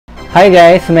Hi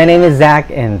guys, my name is Zach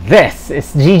and this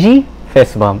is GG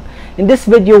Fistbump. In this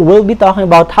video, we'll be talking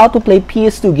about how to play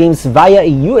PS2 games via a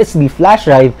USB flash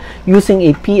drive using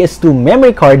a PS2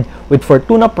 memory card with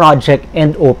Fortuna Project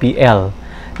and OPL.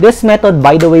 This method,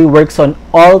 by the way, works on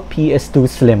all PS2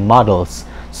 Slim models.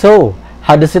 So,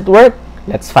 how does it work?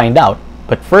 Let's find out.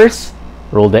 But first,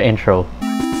 roll the intro.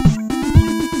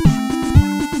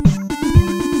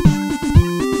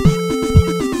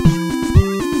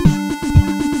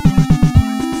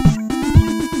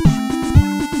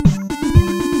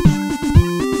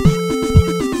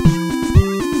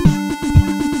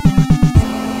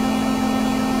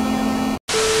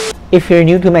 If you're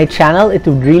new to my channel, it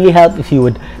would really help if you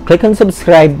would click on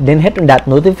subscribe, then hit on that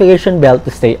notification bell to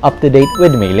stay up to date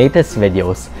with my latest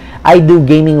videos. I do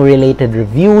gaming related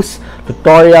reviews,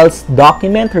 tutorials,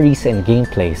 documentaries, and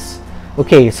gameplays.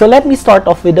 Okay, so let me start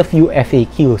off with a few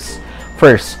FAQs.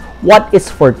 First, what is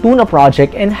Fortuna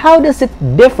Project and how does it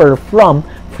differ from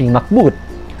free Mcboot?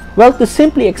 Well, to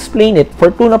simply explain it,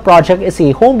 Fortuna Project is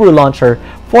a homebrew launcher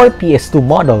for PS2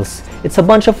 models. It's a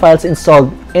bunch of files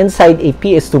installed inside a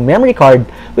PS2 memory card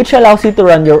which allows you to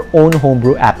run your own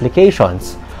homebrew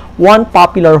applications. One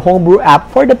popular homebrew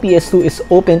app for the PS2 is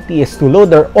Open PS2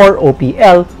 Loader or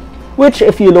OPL, which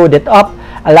if you load it up,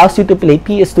 allows you to play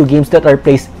PS2 games that are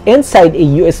placed inside a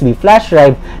USB flash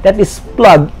drive that is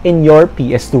plugged in your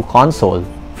PS2 console.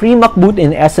 Free Mcboot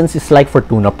in essence is like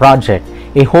Fortuna Project,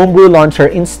 a homebrew launcher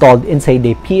installed inside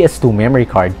a PS2 memory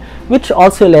card, which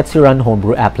also lets you run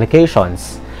homebrew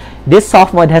applications. This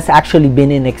soft mod has actually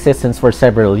been in existence for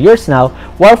several years now,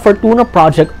 while Fortuna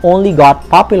Project only got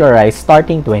popularized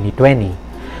starting 2020.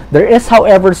 There is,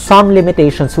 however, some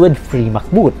limitations with free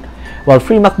Mcboot. While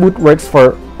free Mcboot works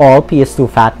for all PS2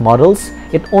 FAT models,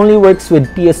 it only works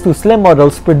with PS2 Slim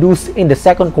models produced in the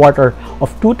second quarter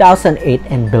of 2008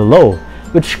 and below,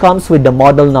 which comes with the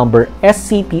model number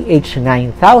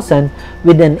SCPH9000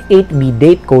 with an 8B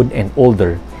date code and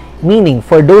older. Meaning,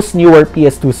 for those newer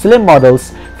PS2 Slim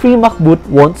models, free Mcboot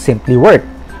won't simply work.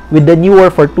 With the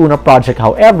newer Fortuna Project,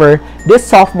 however, this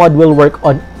soft mod will work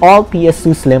on all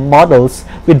PS2 Slim models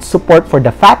with support for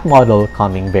the FAT model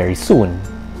coming very soon.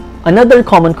 Another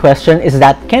common question is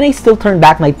that, can I still turn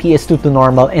back my PS2 to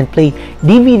normal and play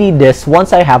DVD discs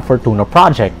once I have Fortuna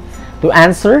Project? To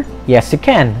answer, yes you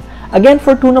can. Again,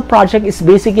 Fortuna Project is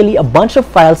basically a bunch of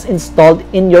files installed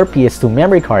in your PS2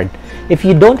 memory card. If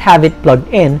you don't have it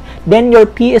plugged in, then your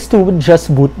PS2 would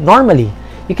just boot normally.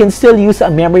 You can still use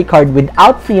a memory card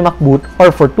without free Mcboot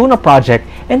or Fortuna Project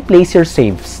and place your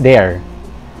saves there.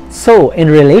 So, in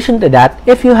relation to that,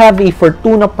 if you have a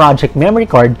Fortuna Project memory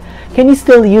card, can you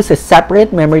still use a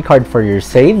separate memory card for your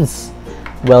saves?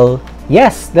 Well,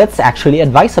 yes, that's actually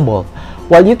advisable.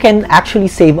 While you can actually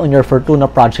save on your Fortuna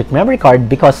Project memory card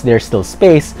because there's still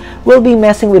space, we'll be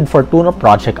messing with Fortuna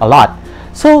Project a lot.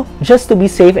 So, just to be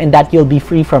safe and that you'll be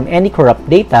free from any corrupt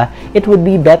data, it would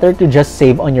be better to just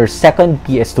save on your second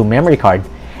PS2 memory card.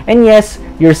 And yes,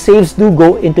 your saves do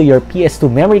go into your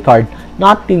PS2 memory card,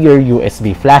 not to your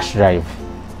USB flash drive.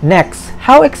 Next,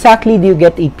 how exactly do you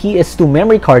get a PS2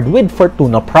 memory card with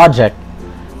Fortuna Project?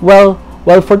 Well,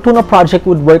 while Fortuna Project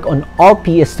would work on all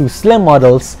PS2 Slim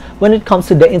models, when it comes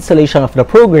to the installation of the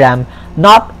program,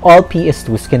 not all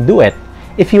PS2s can do it.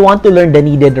 If you want to learn the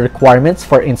needed requirements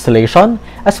for installation,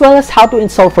 as well as how to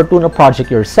install Fortuna Project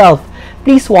yourself,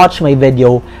 please watch my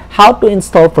video, How to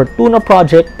Install Fortuna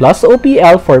Project plus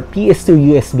OPL for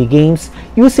PS2 USB Games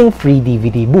using free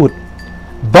DVD boot.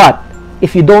 But,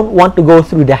 if you don't want to go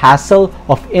through the hassle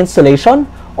of installation,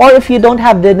 or if you don't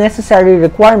have the necessary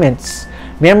requirements,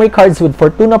 memory cards with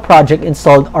Fortuna Project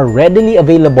installed are readily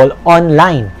available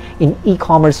online in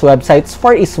e-commerce websites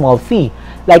for a small fee,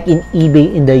 like in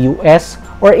eBay in the US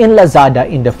or in Lazada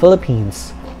in the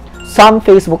Philippines. Some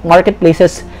Facebook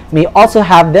marketplaces may also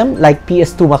have them, like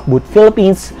PS2 Mcboot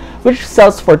Philippines, which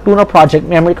sells Fortuna Project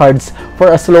memory cards for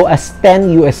as low as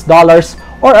 $10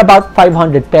 or about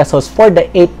 500 pesos for the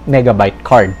 8MB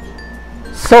card.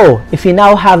 So, if you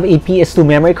now have a PS2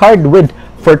 memory card with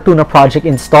Fortuna Project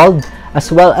installed,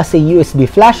 as well as a USB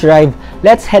flash drive,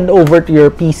 let's head over to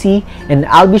your PC and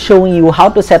I'll be showing you how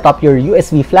to set up your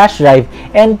USB flash drive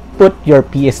and put your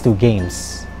PS2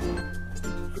 games.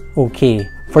 Okay,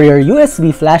 for your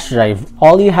USB flash drive,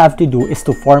 all you have to do is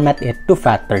to format it to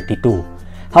FAT32.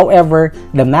 However,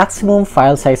 the maximum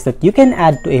file size that you can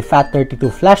add to a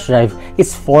FAT32 flash drive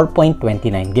is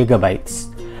 4.29GB.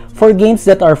 For games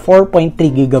that are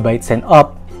 4.3GB and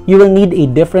up, you will need a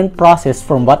different process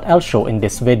from what I'll show in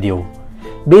this video.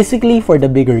 Basically, for the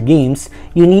bigger games,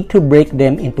 you need to break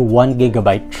them into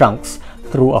 1GB chunks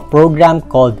through a program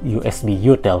called USB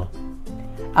Util.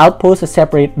 I'll post a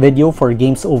separate video for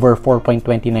games over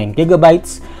 4.29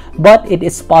 gigabytes, but it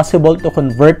is possible to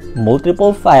convert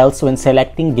multiple files when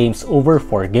selecting games over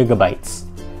 4 gigabytes.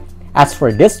 As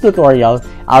for this tutorial,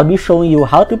 I'll be showing you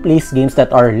how to place games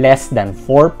that are less than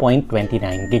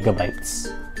 4.29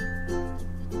 gigabytes.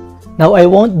 Now, I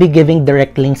won't be giving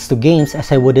direct links to games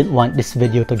as I wouldn't want this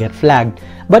video to get flagged,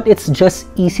 but it's just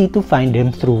easy to find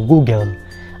them through Google.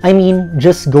 I mean,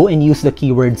 just go and use the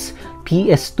keywords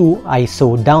PS2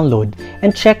 ISO download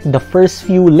and check the first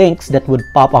few links that would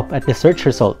pop up at the search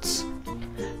results.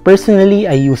 Personally,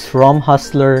 I use ROM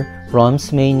Hustler,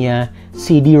 ROMs Mania,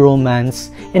 CD Romance,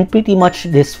 and pretty much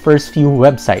these first few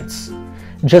websites.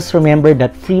 Just remember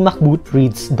that free Mcboot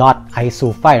reads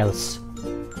 .iso files.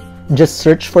 Just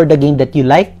search for the game that you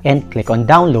like and click on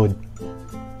download.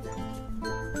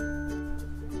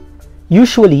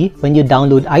 Usually, when you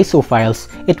download ISO files,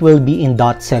 it will be in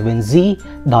 .7z,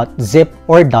 .zip,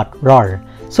 or .rar,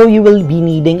 so you will be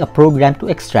needing a program to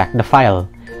extract the file.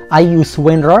 I use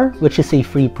WinRAR, which is a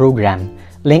free program.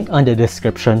 Link on the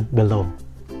description below.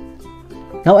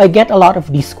 Now, I get a lot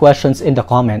of these questions in the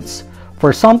comments.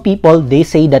 For some people, they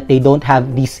say that they don't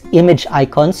have these image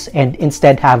icons and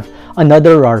instead have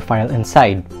another RAR file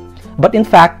inside. But in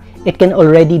fact, it can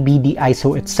already be the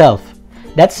ISO itself.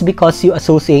 That's because you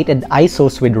associated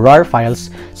ISOs with RAR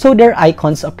files, so their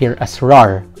icons appear as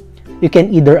RAR. You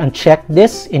can either uncheck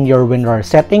this in your WinRAR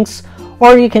settings,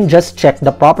 or you can just check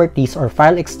the properties or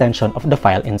file extension of the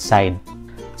file inside.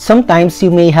 Sometimes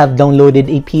you may have downloaded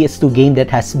a PS2 game that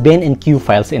has bin and queue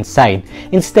files inside,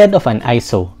 instead of an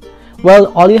ISO.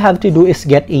 Well, all you have to do is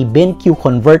get a bin queue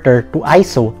converter to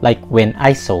ISO like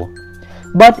WinISO.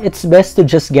 But it's best to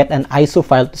just get an ISO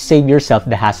file to save yourself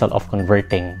the hassle of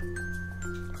converting.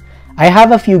 I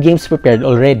have a few games prepared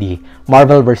already: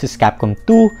 Marvel vs. Capcom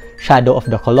 2, Shadow of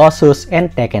the Colossus, and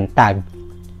Tekken Tag.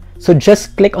 So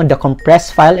just click on the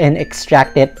compress file and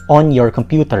extract it on your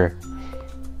computer.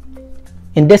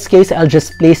 In this case, I'll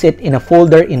just place it in a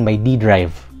folder in my D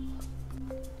drive.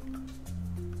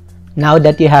 Now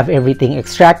that you have everything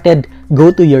extracted,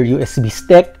 go to your USB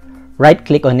stick,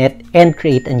 right-click on it, and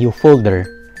create a new folder.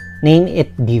 Name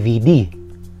it DVD.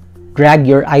 Drag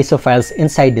your ISO files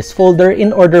inside this folder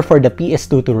in order for the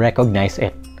PS2 to recognize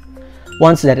it.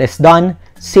 Once that is done,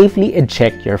 safely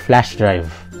eject your flash drive.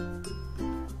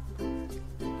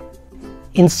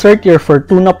 Insert your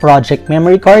Fortuna Project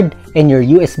memory card and your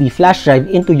USB flash drive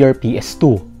into your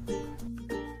PS2.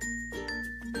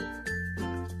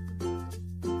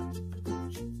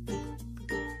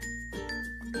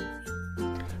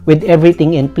 With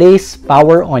everything in place,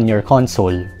 power on your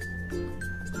console.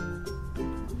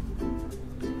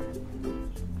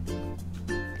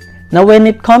 Now, when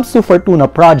it comes to Fortuna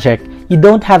Project, you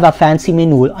don't have a fancy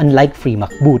menu unlike free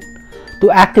Mcboot. To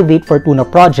activate Fortuna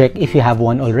Project, if you have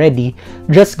one already,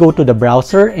 just go to the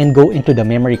browser and go into the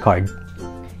memory card.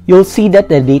 You'll see that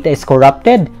the data is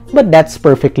corrupted, but that's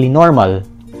perfectly normal.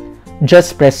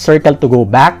 Just press circle to go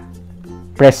back,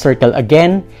 press circle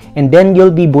again, and then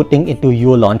you'll be booting into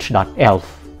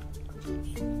ulaunch.elf.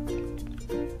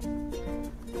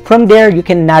 From there, you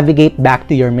can navigate back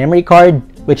to your memory card,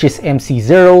 which is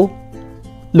MC0.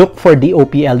 Look for the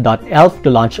opl.elf to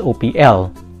launch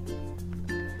OPL.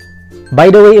 By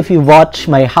the way, if you watch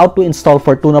my how to install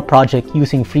Fortuna Project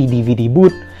using free DVD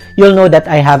boot, you'll know that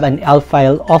I have an elf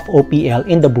file of OPL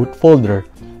in the boot folder,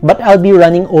 but I'll be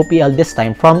running OPL this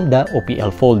time from the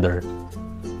OPL folder.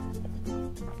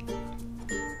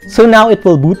 So now it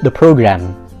will boot the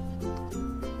program.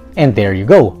 And there you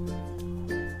go.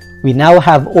 We now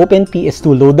have Open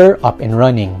PS2 Loader up and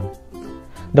running.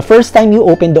 The first time you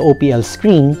open the OPL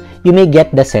screen, you may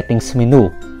get the settings menu.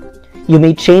 You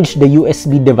may change the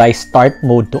USB device start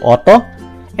mode to auto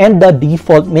and the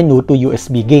default menu to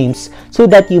USB games so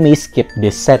that you may skip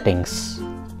these settings.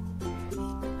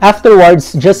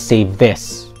 Afterwards, just save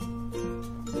this.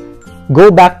 Go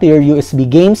back to your USB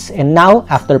games, and now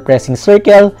after pressing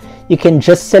circle, you can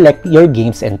just select your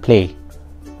games and play.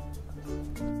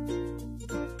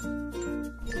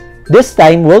 This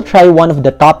time, we'll try one of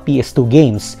the top PS2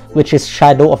 games, which is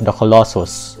Shadow of the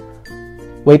Colossus.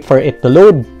 Wait for it to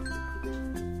load.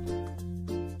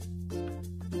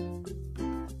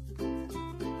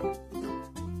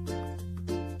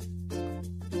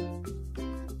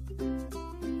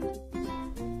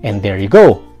 And there you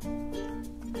go.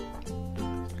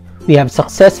 We have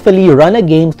successfully run a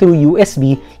game through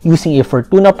USB using a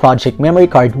Fortuna Project memory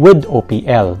card with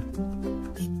OPL.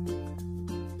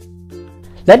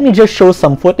 Let me just show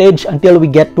some footage until we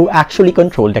get to actually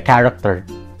control the character.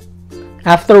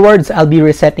 Afterwards, I'll be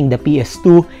resetting the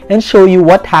PS2 and show you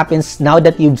what happens now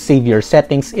that you've saved your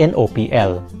settings in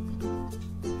OPL.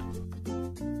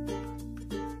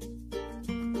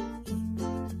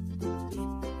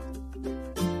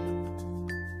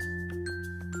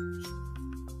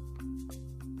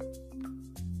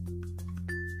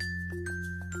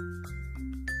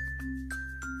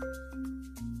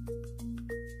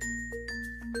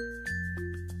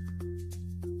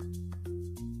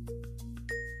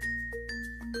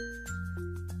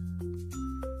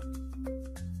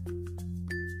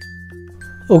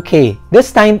 Okay,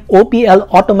 this time OPL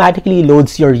automatically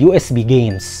loads your USB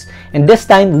games. And this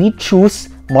time we choose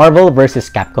Marvel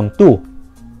vs. Capcom 2.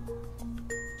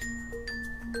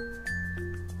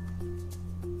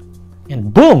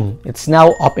 And boom! It's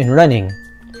now up and running.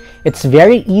 It's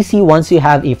very easy once you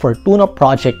have a Fortuna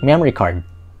Project memory card.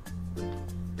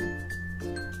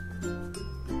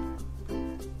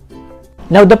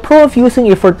 Now, the pro of using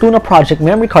a Fortuna Project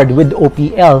memory card with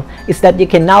OPL is that you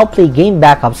can now play game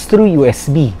backups through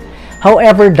USB.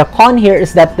 However, the con here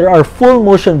is that there are full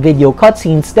motion video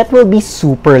cutscenes that will be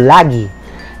super laggy.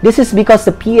 This is because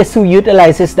the PS2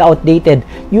 utilizes the outdated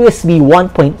USB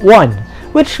 1.1,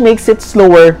 which makes it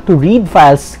slower to read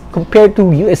files compared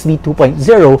to USB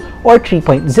 2.0 or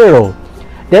 3.0.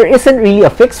 There isn't really a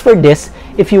fix for this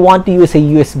if you want to use a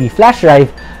USB flash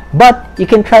drive, but you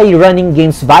can try running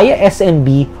games via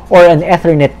SMB or an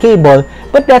Ethernet cable,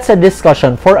 but that's a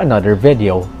discussion for another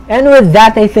video. And with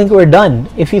that, I think we're done.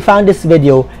 If you found this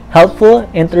video helpful,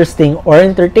 interesting, or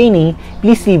entertaining,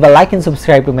 please leave a like and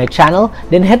subscribe to my channel,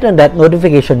 then hit on that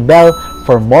notification bell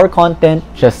for more content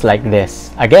just like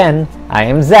this. Again, I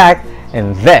am Zach,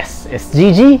 and this is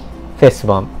GG Fist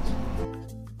Bump.